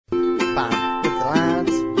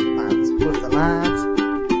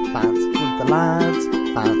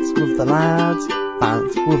with the lads,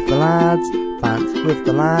 bounce with the lads, bounce with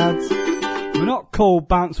the lads. We're not called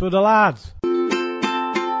Bounce with the Lads.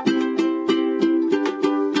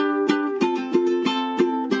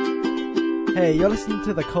 Hey, you're listening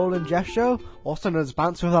to the Cole and Jeff show, also known as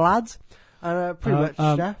Bounce with the Lads. And pretty much,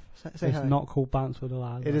 Jeff, say it's hi. not called Bounce with the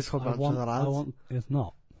Lads. It is called Bounce with the Lads. It's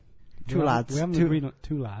not. Two lads. We haven't agreed on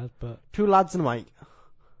two lads, but... Two lads and a mic.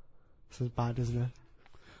 This is bad, isn't it?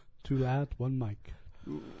 Two lads, one mic.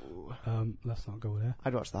 Let's not go there.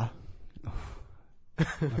 I'd watch that. I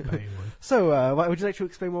bet you would. So, would you like to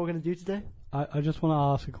explain what we're going to do today? I just want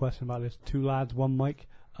to ask a question about this. Two lads, one mic.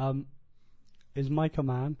 Is Mike a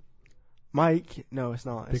man? Mike? No, it's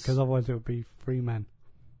not. Because otherwise it would be three men.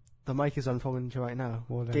 The mic is on talking to you right now.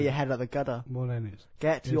 Well, Get your head out of the gutter. Well, then it's...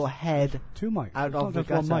 Get your head two mics. out it's of not the just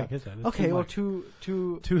gutter. one mic, is it? There's okay, two well, mics.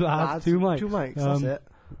 two lads, two mics. Two mics, that's it.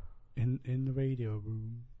 In the radio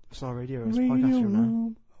room. It's not a radio, it's a podcast room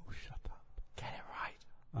now. Oh, shut up. Get it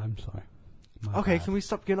right. I'm sorry. Okay, bad. can we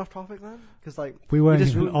stop getting off topic then? Because like we weren't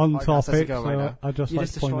just even ruined the on podcast as topic, you go so right now. I just You like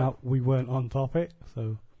just to point destroyed- out we weren't on topic.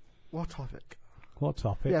 So What topic? what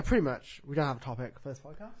topic? Yeah, pretty much. We don't have a topic for this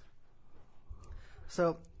podcast.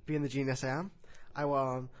 So, being the genius I am, I went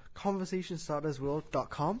on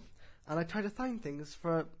conversationstartersworld.com and I tried to find things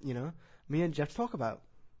for, me and Jeff to talk about.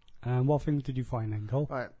 And what things did you find then, Cole?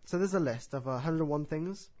 Right, so there's a list of 101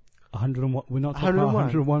 things. 101. We're not talking about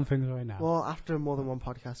 101 things right now. Well, after more than one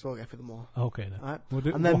podcast, we'll get through them all. Okay then. Right? We'll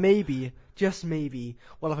do, And then maybe, just maybe,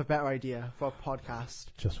 we'll have a better idea for a podcast.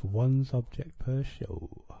 just one subject per show.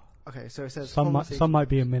 Okay, so it says Some might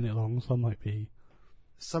be a minute long. Some might be.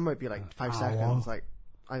 Some might be like 5 hour. seconds. Like,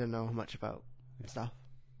 I don't know much about stuff.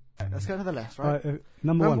 Let's go to the list, right?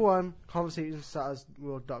 Number one. one,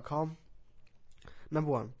 conversationstartersworld.com.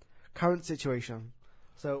 Number one, current situation.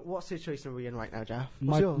 So, what situation are we in right now, Jeff?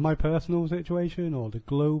 What's yours? My personal situation or the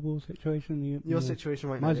global situation? Your situation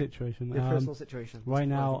right now. My situation. Your personal situation. Right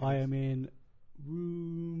now, I am in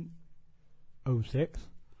room 06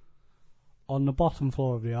 on the bottom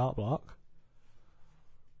floor of the art block,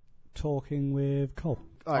 talking with Cole.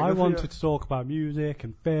 Right, I wanted to talk about music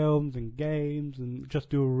and films and games and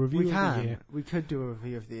just do a review of the year. We could do a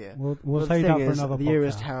review of the year. We'll save that for another podcast. The year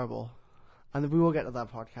is terrible. And we will get to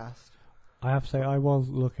that podcast. I have to say, I was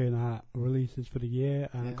looking at releases for the year,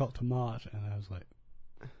 and I got to March, and I was like,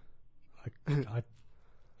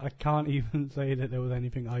 I can't even say that there was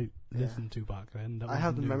anything I listened to back then. That I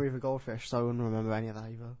have the new. memory of a goldfish, so I wouldn't remember any of that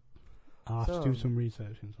either. I'll have to do some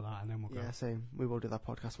research into that, and then we'll go. Yeah, same. We will do that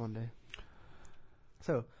podcast one day.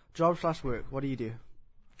 So, job/work, what do you do?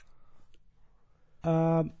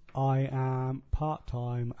 I am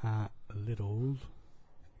part-time at Lidl's,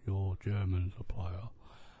 your German supplier.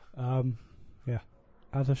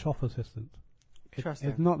 As a shop assistant. Interesting.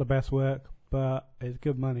 It's not the best work, but it's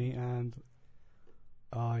good money, and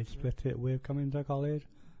I split it with coming to college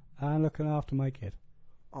and looking after my kid.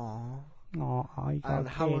 Aww. I got And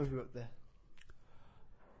how long have you worked there?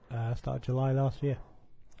 Started July last year.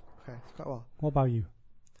 Okay, it's quite a while. What about you?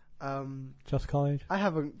 Just college? I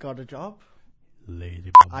haven't got a job.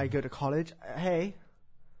 Lazy bum. I go to college. Hey,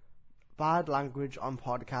 bad language on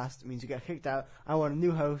podcast means you get kicked out. I want a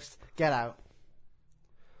new host. Get out.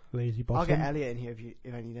 Lazy bottom. I'll get Elliot in here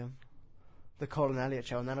if I need him. The Cole and Elliot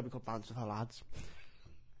show, and then I'll be called Bants with the Lads.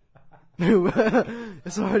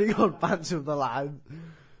 It's already called Bants with the Lads.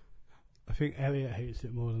 I think Elliot hates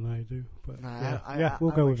it more than I do. But Nah,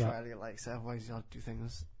 we'll go I'm with sure that. Elliot likes it, otherwise he'll do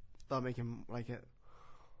things that'll make him like it.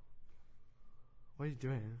 What are you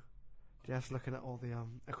doing? Jeff's looking at all the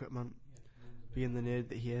equipment, being the nerd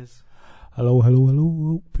that he is.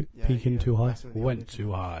 Hello. Peaking too high. messing with the Went audio.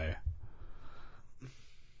 too high.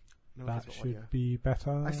 No, That that's what audio. should be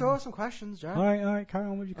better. I still have some questions, Jeff. Alright, carry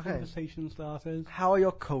on with your Okay. conversation starters. How are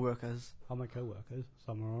your co-workers? How are my co-workers?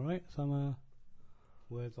 Some are alright, some are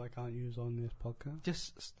words I can't use on this podcast.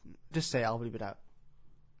 Just say it, I'll leave it out.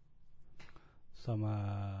 Some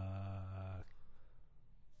are...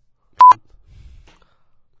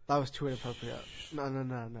 That was too inappropriate. No.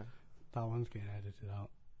 That one's getting edited out.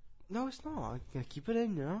 No, it's not. I'm gonna keep it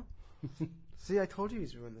in, See, I told you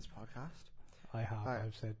he's ruined this podcast. I have. Alright.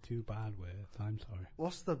 I've said two bad words. I'm sorry.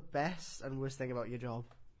 What's the best and worst thing about your job?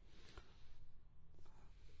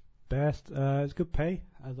 Best, it's good pay,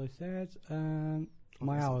 as I said.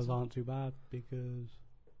 My Okay, hours so- aren't too bad because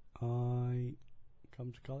I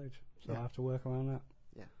come to college, so Yeah. I have to work around that.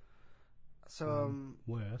 So,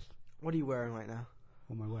 Worst. what are you wearing right now?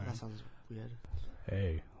 What am I wearing? That sounds weird.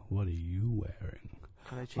 Hey, what are you wearing?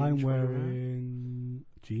 Can I change? I'm what you're wearing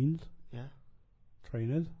jeans, Yeah.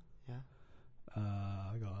 trainers. Yeah.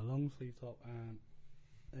 I got a long sleeve top and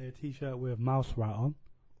a t-shirt with mouse rat on.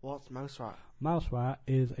 What's Mouse Rat? Mouse Rat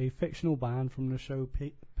is a fictional band from the show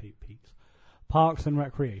Parks and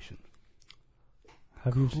Recreation.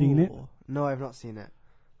 Have you seen it? Cool. No, I've not seen it.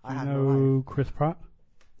 I You have know no life. Chris Pratt?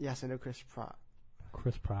 Yes, I know Chris Pratt.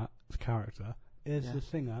 Chris Pratt's character is Yeah. the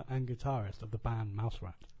singer and guitarist of the band Mouse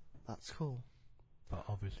Rat. That's cool. But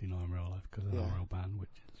obviously not in real life because they're not Yeah. a real band, which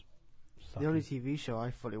is The only sucky. TV show I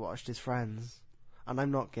fully watched is Friends. And I'm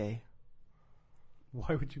not gay.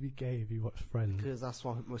 Why would you be gay if you watch Friends? Because that's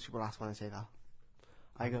what most people ask when I say that.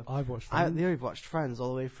 I go, I've watched Friends. They only watched Friends all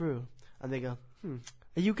the way through. And they go,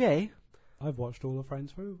 are you gay? I've watched all the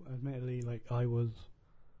Friends through. Admittedly, like, I was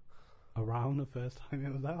around the first time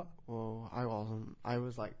it was out. Well, I wasn't. I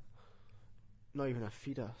was like, not even a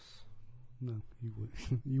fetus. No,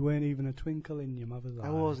 you weren't even a twinkle in your mother's eye. I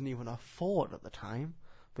wasn't even a thought at the time.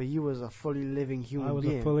 But you was a fully living human I was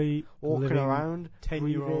being. a fully walking living around,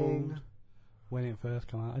 10-year-old breathing. when it first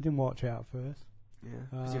came out. I didn't watch it at first Yeah,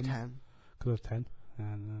 because you're 10. because I was 10,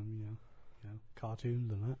 and you know,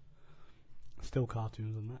 cartoons and that. Still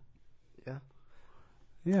cartoons and that. Yeah.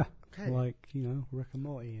 Yeah, Okay. like Rick and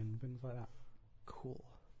Morty and things like that. Cool.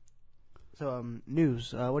 So,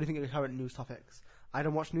 news. What do you think of the current news topics? I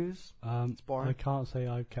don't watch news. It's boring. I can't say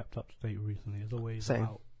I've kept up to date recently. It's always Same.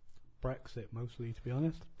 about Brexit mostly, to be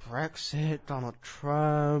honest. Brexit, Donald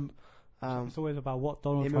Trump. It's always about what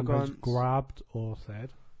Donald Trump has immigrants. grabbed or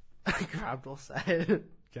said. Grabbed or said.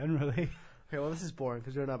 Generally. Okay, well, this is boring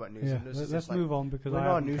because we don't know about news. Yeah, and this is let's just, like, move on because we're I not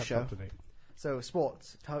a haven't news kept show. up to date. So,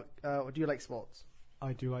 sports. Do you like sports?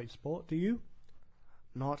 I do like sport. Do you?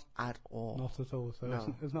 Not at all. Not at all. So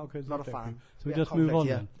No. it's not good. Not a fan. So we have just move conflict on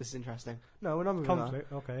here. then. This is interesting. No, we're not moving on.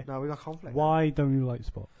 Conflict. Okay. No, we got conflict. Why don't you like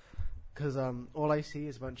sport? Because all I see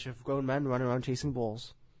is a bunch of grown men running around chasing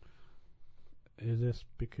balls. Is this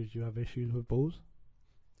because you have issues with balls?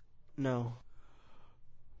 No.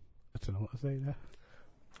 I don't know what to say there.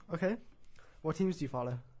 Okay. What teams do you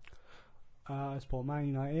follow? I support Man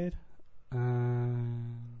United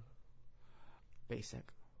and Basic.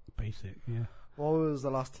 basic. Yeah. What was the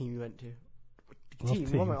last team you went to? Last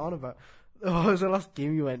What team? am I on about? What was the last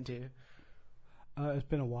game you went to? It's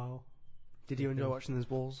been a while. Did you enjoy watching those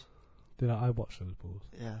balls? Did I watch those balls?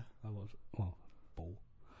 Yeah. I watched ball.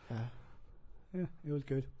 Yeah. Yeah, it was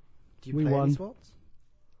good. Do you We play won. any sports?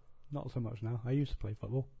 Not so much now. I used to play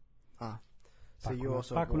football. Ah. So Back you when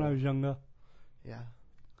also back when I was younger. Yeah.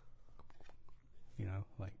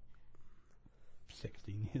 Like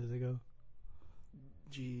 16 years ago.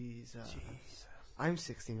 Jesus. I'm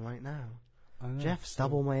 16 right now. I know. Jeff's So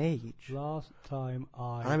double my age. Last time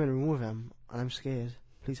And I'm in a room with him, and I'm scared.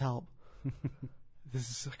 Please help. This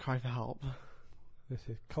is a cry for help. This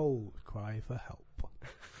is Cole's cry for help.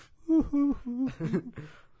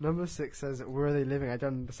 Number 6 says, where are they living? I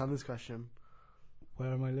don't understand this question.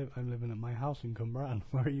 Where am I living? I'm living at my house in Cumbrae.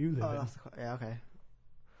 Where are you living? Oh, that's yeah, okay.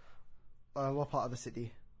 What part of the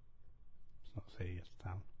city? It's not city, it's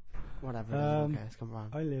town. Whatever. It is. Okay, it's come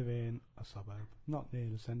around. I live in a suburb, not near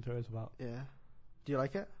the centre. It's about Yeah. Do you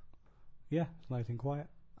like it? it's nice and quiet.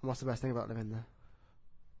 And what's the best thing about living there?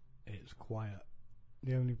 It's quiet.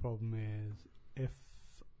 The only problem is if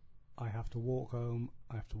I have to walk home,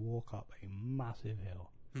 I have to walk up a massive hill.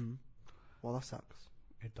 Well, that sucks.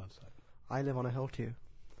 It does suck. I live on a hill too.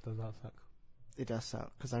 Does that suck? It does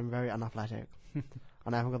suck because I'm very unathletic,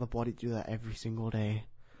 and I haven't got the body to do that every single day,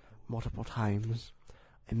 multiple times.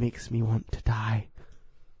 It makes me want to die.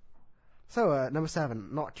 So, number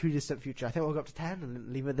 7, not too distant future. I think we'll go up to 10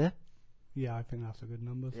 and leave it there. Yeah, I think that's a good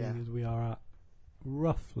number. Yeah. Seeing as we are at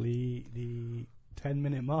roughly the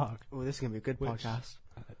 10-minute mark. Oh, this is gonna be a good Which, podcast.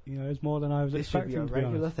 It's more than I was This should be expecting. a to be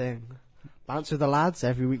regular honest. thing. Bounce with the lads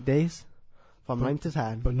every weekdays from 9 to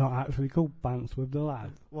 10. But not actually called Bounce with the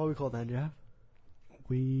Lads. What are we called then, Jeff?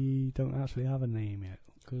 We don't actually have a name yet.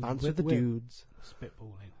 'Cause Bounce we're- with the we're dudes.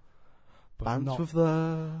 Spitballing. But Bounce not, with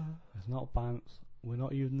the... It's not bounce. We're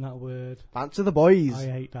not using that word. Bounce with the boys. I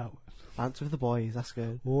hate that word. Bounce with the boys, that's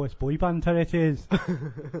good. Oh, it's boy banter it is.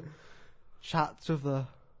 Chats with the...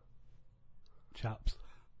 Chaps.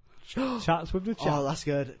 Chats with the chaps. Oh, that's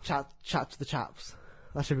good. Chats with the chaps.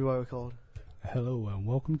 That should be what we're called. Hello and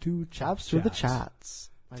welcome to Chaps with the chats.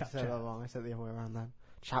 I Chat, said chat. that wrong. I said it the other way around then.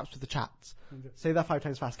 Chaps with the chats. Say that 5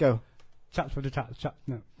 times fast. Go. Chats with the chats. Chats.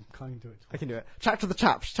 No, can't even do it. I can do it. Chats with the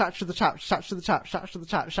chaps. Chats with the chaps. Chats with the chaps. Chats with the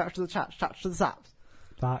chaps. Chats with the chaps. Chats with the chaps.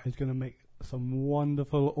 That is going to make some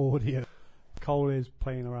wonderful audio. Cole is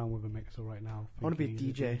playing around with a mixer right now. I wanna be a thinking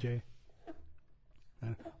he's DJ.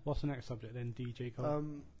 What's the next subject then, DJ Cole?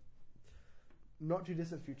 Not too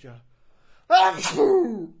distant future. Bless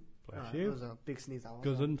That you. was a big sneeze. That one.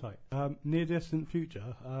 Gesundheit. Near distant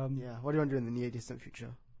future. Yeah. What do you want to do in the near distant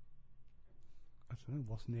future? I don't know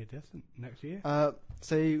what's near distant next year.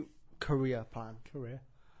 Say career plan. Career.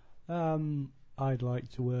 I'd like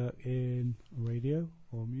to work in radio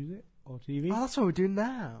or music or TV. Oh, that's what we're doing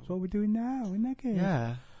now. That's what we're doing now, isn't that good?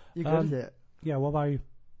 Yeah, you're good at it. Yeah. What about you?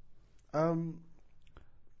 I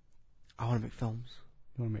want to make films.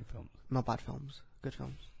 You want to make films? Not bad films. Good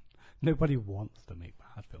films. Nobody wants to make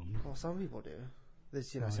bad films. Well, some people do. There's,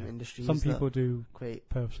 some yeah. industries. Some people do create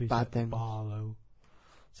purposely bad set the things. bar low.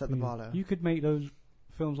 Set the bar low. You could make those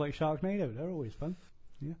films like Sharknado. They're always fun.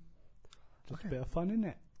 Yeah. Just Okay. a bit of fun, isn't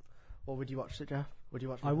it? Or would you watch it, Jeff? Would you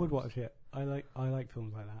watch? I would watch it. I like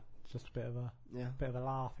films like that. It's just a bit of a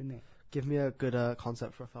laugh, isn't it? Give me a good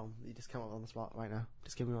concept for a film that you just come up on the spot right now.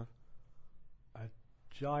 Just give me one. A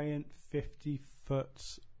giant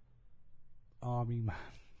 50-foot army man.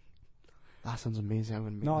 That sounds amazing. I'm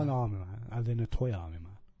gonna make Not that. an army man, as in a toy army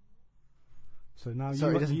man. So now So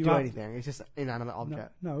you he doesn't you do have- anything. It's just an inanimate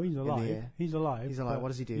object. No, he's the alive. air. He's alive. He's alive. but What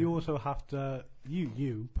does he do? You also have to,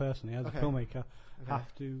 you personally, as Okay. a filmmaker, Okay.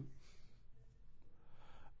 have to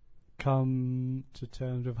come to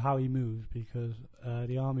terms with how he moves because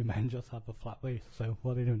the army men just have a flat waist. So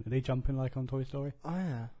what are they doing? Are they jumping like on Toy Story? Oh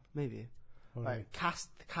yeah, maybe. Or Right, cast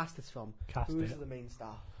this film. Cast Who's it. the main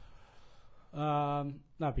star?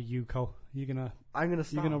 That'd be you, Cole. You're gonna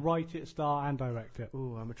You're gonna write it, star, and direct it.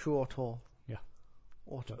 Ooh, I'm a true auteur. Yeah.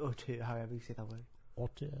 Auteur, however you say that word.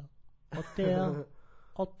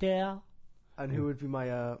 Hotel. And who would be my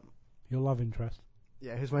Your love interest.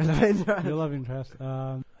 yeah, who's my love interest? Your love interest. I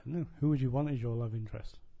don't know. Who would you want as your love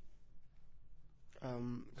interest?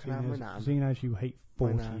 Can I have my nan? Seeing as you hate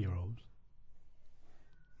My nan. 40-year-olds.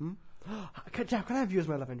 Jeff, can I have you as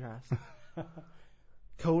my love interest?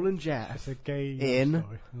 Cole and Jeff, It's a gay In. love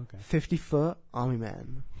story. Okay. 50-foot army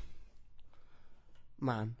man.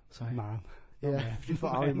 Man, sorry. Man. Yeah, Okay.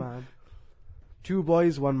 50-foot army man. 2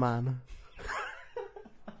 boys, 1 man.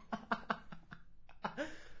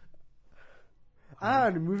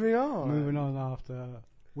 And moving on. Moving on after.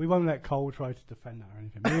 We won't let Cole try to defend that or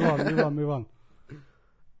anything. Move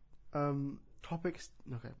on. Topics.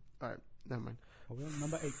 Okay. Alright. Never mind. Are we on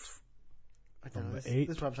number 8? I don't know. Number This, 8.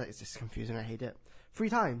 this website is just confusing. I hate it. Free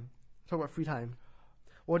time. Talk about free time.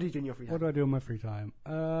 What do you do in your free time? What do I do in my free time?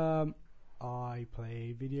 I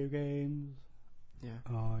play video games. Yeah.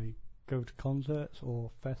 I go to concerts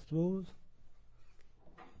or festivals.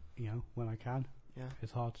 When I can. Yeah.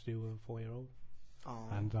 It's hard to do with a 4-year-old. Oh.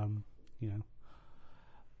 And, I'm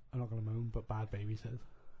not going to moan, but bad babysitters.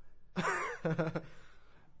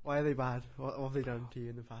 Why are they bad? What have they done to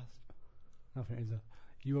you in the past? Nothing is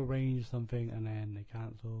you arrange something and then they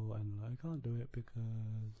cancel and I can't do it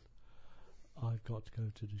because I've got to go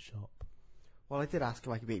to the shop. Well, I did ask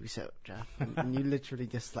if I could babysit, Jeff, and you literally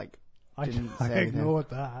just I didn't I say anything. ignored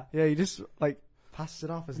that. Yeah, you just passed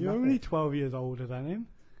it off as You're nothing. only 12 years older than him.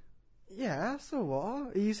 Yeah, so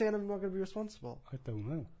what? Are you saying I'm not going to be responsible? I don't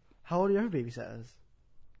know. How old are your other babysitters?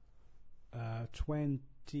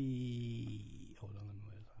 20. Hold on, let me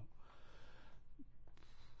work this out.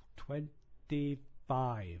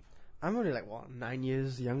 25. I'm only 9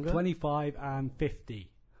 years younger? 25 and 50.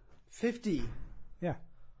 50. Yeah.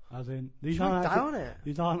 As in, You might die on it.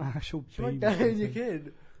 these aren't actual You might babies. die on your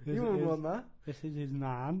kid. This You wouldn't is- want that. This is his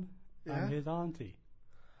nan Yeah. and his auntie.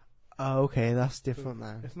 Oh, okay, that's different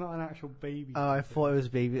then. It's not an actual baby. Oh, I thought it was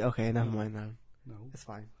baby. Okay, never No. mind then. No. It's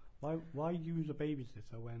fine. Why use a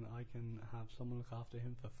babysitter when I can have someone look after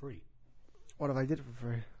him for free? What if I did it for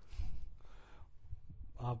free?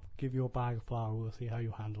 I'll give you a bag of flour. We'll see how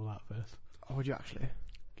you handle that first. Or would you actually?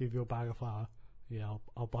 Give you a bag of flour. Yeah,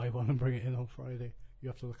 I'll buy one and bring it in on Friday. You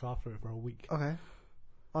have to look after it for a week. Okay.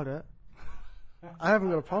 I'll do it. I haven't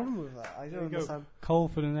got a problem with that. I There don't you go. understand. Cole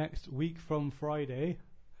for the next week from Friday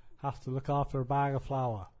has to look after a bag of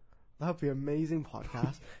flour. That would be an amazing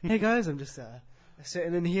podcast. Hey guys, I'm just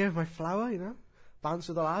sitting in here with my flour, bounce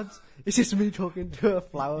with the lads. It's just me talking to a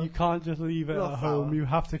flour. You can't just leave it Not at flour. home. You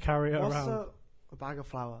have to carry it What's around. a bag of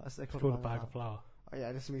flour? That's It's called a bag of flour. Oh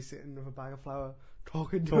yeah, just me sitting with a bag of flour,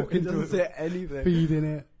 talking to Talking it. It to doesn't it. say anything. Feeding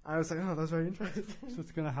it. I was like, oh, that's very interesting. It's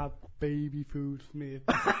just going to have baby food smeared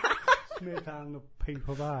down in a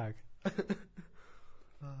paper bag.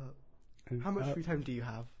 How much free time do you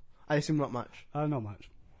have? I assume not much. Not much.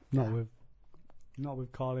 Not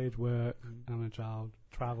with college, work, I'm a child,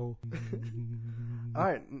 travel.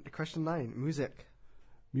 Alright, question 9. Music.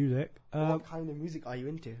 Music. What kind of music are you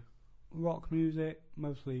into? Rock music,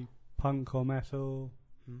 mostly punk or metal.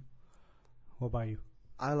 What about you?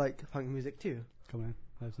 I like punk music too. Come on,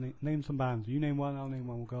 let's name some bands. You name one, I'll name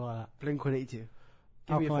one. We'll go like that. Blink-182. Give me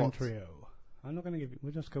your Alkaline thoughts. Trio. I'm not going to give you.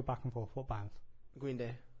 We'll just go back and forth. What bands? Green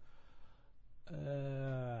Day.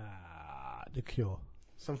 The Cure.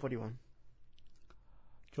 Sum 41.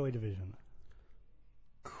 Joy Division.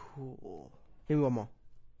 Cool. Give me one more.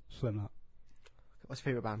 Slipknot. What's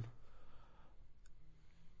your favourite band?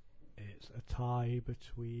 It's a tie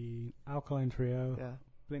between Alkaline Trio, Yeah.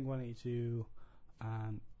 Blink-182,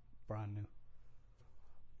 and Brand New.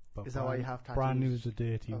 But Is that why you have tattoos? Brand New is a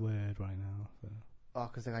dirty Oh. word right now. So Oh,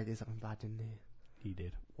 because the guy did something bad, didn't he? he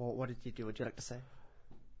did. What did you do? Would you like to say?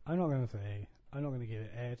 I'm not going to say. I'm not going to give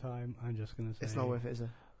it airtime. I'm just going to say. It's not worth it, is it?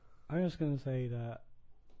 I'm just going to say that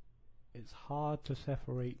it's hard to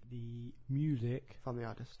separate the music From the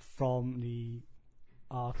artist. from the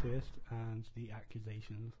artist and the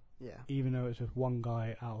accusations. Yeah. Even though it's just one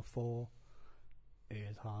guy out of 4, it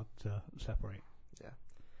is hard to separate.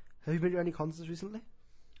 Have you been to any concerts recently?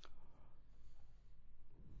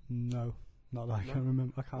 No, not that I No? can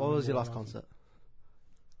remember. I can't. What was your remember last concert?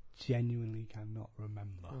 Genuinely cannot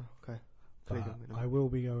remember. Oh, okay. But Please don't, I will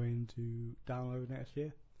be going to Download next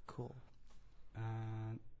year, Cool.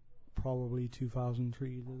 and probably 2000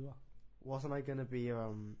 Trees as well. Wasn't I gonna be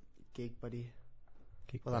your gig buddy?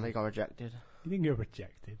 Kick Well, then back. I got rejected. You didn't get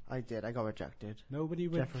rejected. I did. I got rejected. Nobody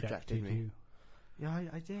Jeff rejected rejected me. you. Yeah,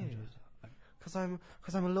 I did. I'm just- Cause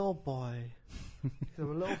I'm a little boy. 'Cause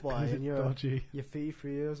I'm a little boy, 'Cause and you're dodgy. you're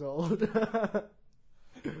 3 years old.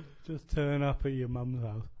 Just turn up at your mum's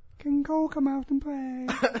house. Can Cole come out and play?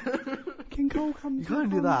 Can Cole come? You to can't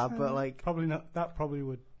the do that, concert? but like Probably not. That probably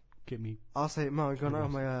would get me. I'll say, Mum, I'm going out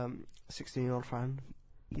with my 16-year-old friend.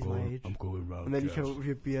 He's my age. I'm going round. And then you come up with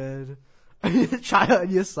your beard, and your child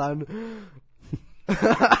and your son.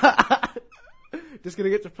 Just gonna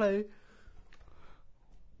get to play.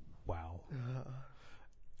 Wow.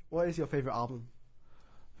 What is your favourite album?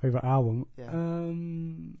 Favorite album? Yeah.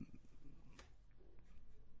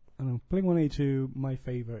 I don't know. Blink-182. My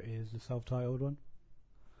favorite is the self-titled one.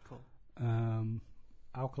 Cool.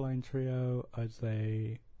 Alkaline Trio. I'd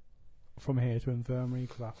say From Here to Infirmary,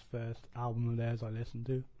 because that's the first album of theirs I listened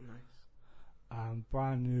to. Nice.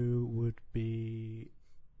 Brand New would be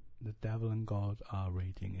The Devil and God Are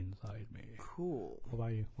Raging Inside Me. Cool. What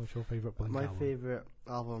about you? What's your favourite Blink My album? favourite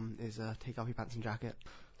album is Take Off Your Pants and Jacket.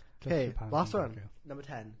 Just Okay, Your Pants last and one. Jacket. Number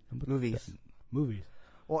 10. Number Movies. 10. Movies.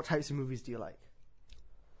 What types of movies do you like?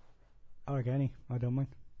 I like any. I don't mind.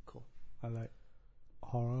 Cool. I like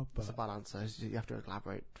horror, but That's a bad answer. You have to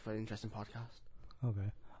elaborate for an interesting podcast.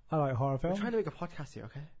 okay. I like horror We're films. trying to make a podcast here,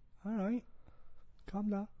 okay? Alright. Calm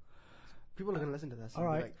down. People are going to listen to this. and be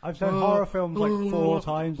Alright. like, I've said horror films like 4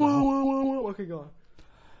 times now. Okay, go on.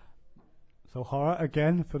 So horror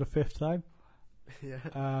again for the 5th time. Yeah.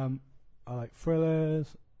 I like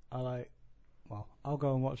thrillers. I'll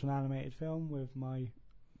go and watch an animated film with my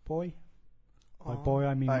boy. By boy,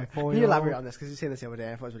 I mean my Alright, can 4-year-old. you elaborate on this? Because you seen this the other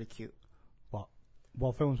day. I thought it was really cute.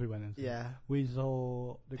 What films we went into? Yeah. We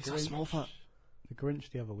saw The It's a Grinch. Smallfoot. The Grinch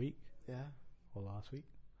the other week. Yeah. Or last week.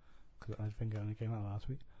 Because I think it only came out last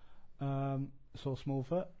week. Saw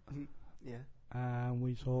Smallfoot. Yeah. And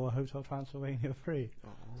we saw Hotel Transylvania 3. Oh.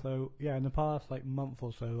 So, yeah, in the past month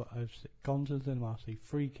or so, I've gone to the cinema to see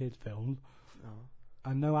 3 kids films Oh.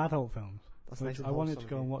 and no adult films. That's Which nice and I wanted to wholesome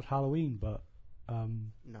go of and you. watch Halloween, but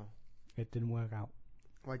No. it didn't work out.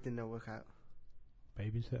 Why didn't it work out?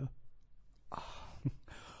 Babysitter.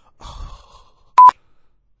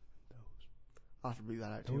 I'll have to bleep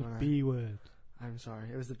that out too. Those won't I? B words. I'm sorry.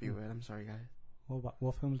 It was the B word. I'm sorry, guys.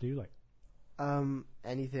 What films do you like?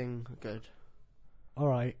 Anything good.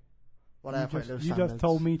 Alright. What I have quite low You standards. just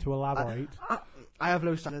told me to elaborate. I have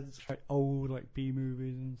low standards. Like old B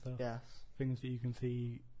movies and stuff. Yes. Things that you can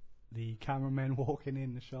see the cameramen walking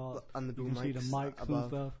in the shot. And the You boom can see the mics and above,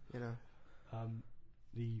 stuff. You know,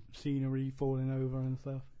 The scenery falling over and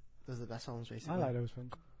stuff. those are the best songs, I basically. like those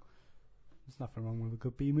films. There's nothing wrong with a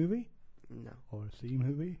good B movie No. or a C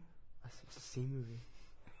movie. It's a C movie.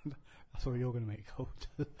 That's what you're going to make out.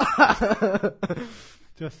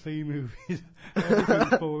 Just C movies.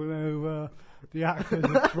 Everything's falling over. The actors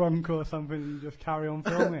are drunk or something and you just carry on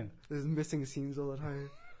filming. There's missing scenes all the time.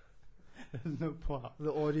 There's no plot.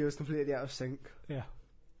 The audio is completely out of sync. Yeah.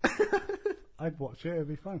 I'd watch it, it'd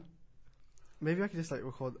be fun. Maybe I could just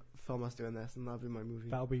record film us doing this and that'll be my movie.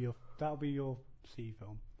 That'll be your C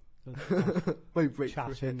film. Just My breakthrough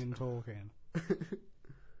chatting hit. and talking.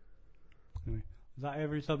 Anyway, is that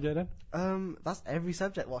every subject then? That's every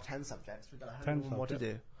subject. Well, 10 subjects. We've got 10 more to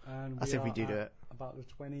do. And That's if we are do at it. About the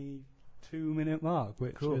 22-minute mark,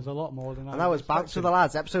 which Cool. is a lot more than I And that was Bounce to the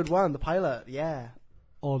Lads, episode 1, the pilot. Yeah.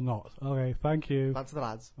 Or not. Okay, thank you. Bounce to the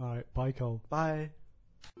Lads. Alright, bye Cole. Bye.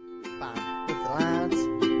 Band with the lads.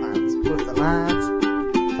 Bands with the lads.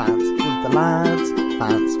 Bands with the lads.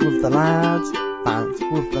 Bands with the lads. Bands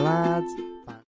with the lads.